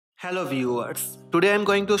Hello viewers, today I'm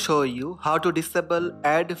going to show you how to disable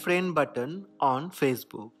add friend button on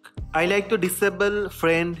Facebook. I like to disable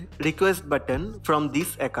friend request button from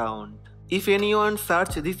this account. If anyone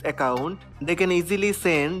search this account, they can easily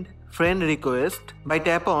send friend request by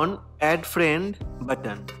tap on add friend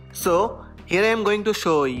button. So here I am going to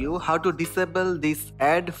show you how to disable this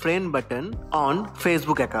add friend button on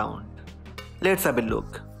Facebook account. Let's have a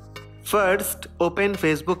look. First, open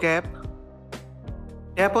Facebook app.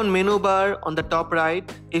 Tap on menu bar on the top right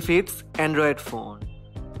if it's Android phone.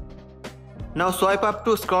 Now swipe up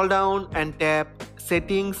to scroll down and tap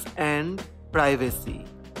Settings and Privacy.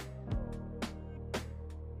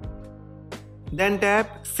 Then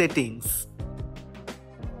tap Settings.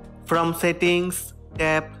 From Settings,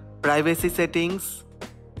 tap Privacy Settings.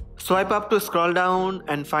 Swipe up to scroll down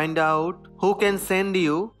and find out who can send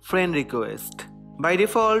you friend request. By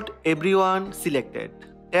default, everyone selected.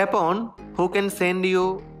 Tap on who can send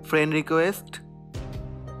you friend request.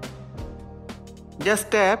 Just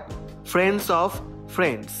tap friends of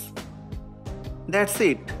friends. That's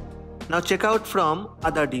it. Now check out from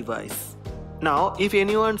other device. Now if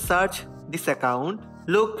anyone search this account,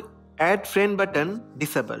 look add friend button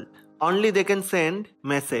disabled. Only they can send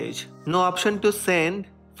message. No option to send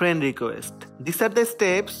friend request. These are the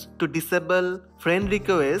steps to disable friend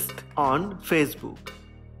request on Facebook.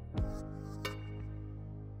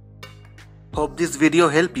 Hope this video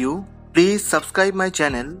help you. Please subscribe my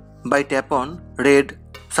channel by tap on red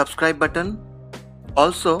subscribe button.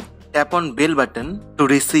 Also tap on bell button to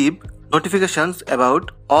receive notifications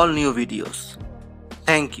about all new videos.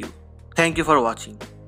 Thank you. Thank you for watching.